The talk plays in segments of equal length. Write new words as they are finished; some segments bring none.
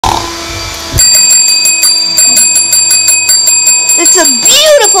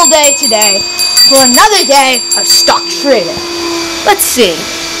beautiful day today for another day of stock trading. Let's see.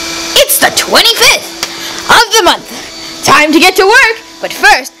 It's the 25th of the month. Time to get to work, but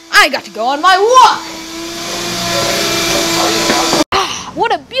first I got to go on my walk.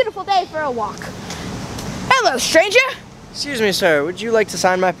 What a beautiful day for a walk. Hello, stranger. Excuse me, sir. Would you like to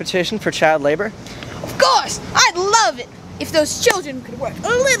sign my petition for child labor? Of course, I'd love it if those children could work a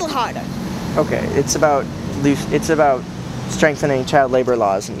little harder. Okay, it's about strengthening child labor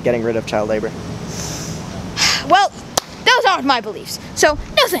laws and getting rid of child labor. Well, those aren't my beliefs, so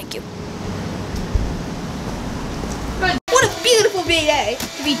no thank you. But what a beautiful day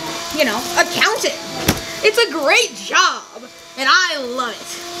to be, accountant. It's a great job, and I love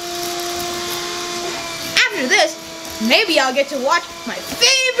it. After this, maybe I'll get to watch my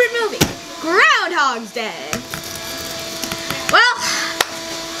favorite movie, Groundhogs Day. Well,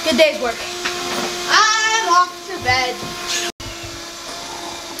 good day's work. I'm off to bed.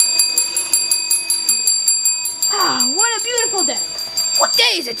 What a beautiful day. What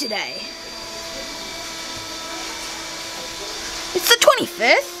day is it today? It's the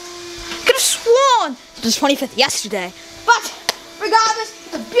 25th. I could have sworn it was 25th yesterday. But regardless,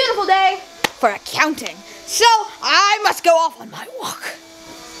 it's a beautiful day for accounting. So I must go off on my walk.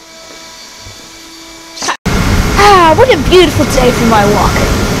 What a beautiful day for my walk.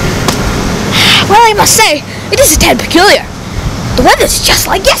 Well, I must say, it is a tad peculiar. The weather's just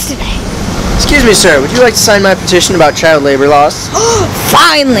like yesterday. Excuse me, sir. Would you like to sign my petition about child labor laws?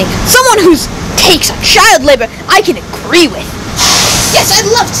 Finally, someone who takes on child labor I can agree with. Yes, I'd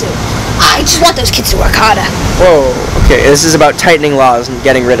love to. I just want those kids to work harder. Whoa, okay, this is about tightening laws and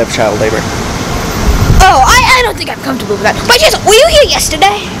getting rid of child labor. Oh, I don't think I'm comfortable with that. By chance, were you here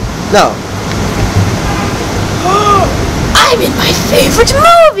yesterday? No. I'm in my favorite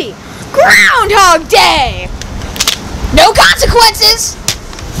movie, Groundhog Day. No consequences.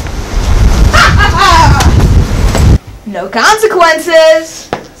 No consequences.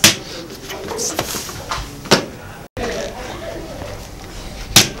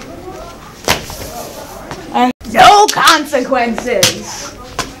 No consequences.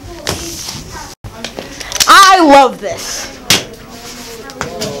 I love this.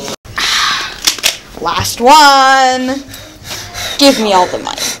 Last one. Give me all the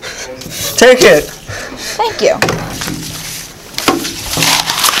money. Take it. Thank you.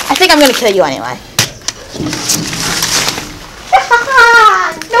 I think I'm gonna kill you anyway.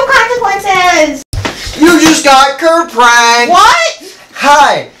 No consequences! You just got pranked! What?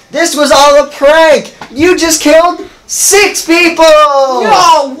 Hi, this was all a prank! You just killed 6 people!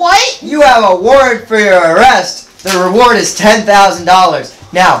 No, what? You have a warrant for your arrest. The reward is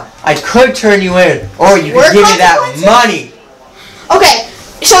 $10,000. Now, I could turn you in, or you could give me that money. Okay,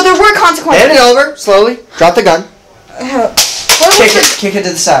 so there were consequences. Hand it over, slowly. Drop the gun. Kick Kick it to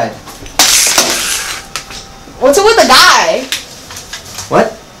the side. What's up with the guy?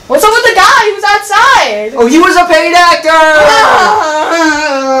 What? What's up with the guy who's outside? Oh, he was a paid actor!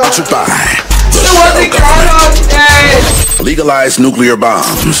 It wasn't Groundhog Day! Legalize nuclear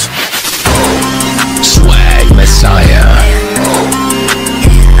bombs. Swag Messiah.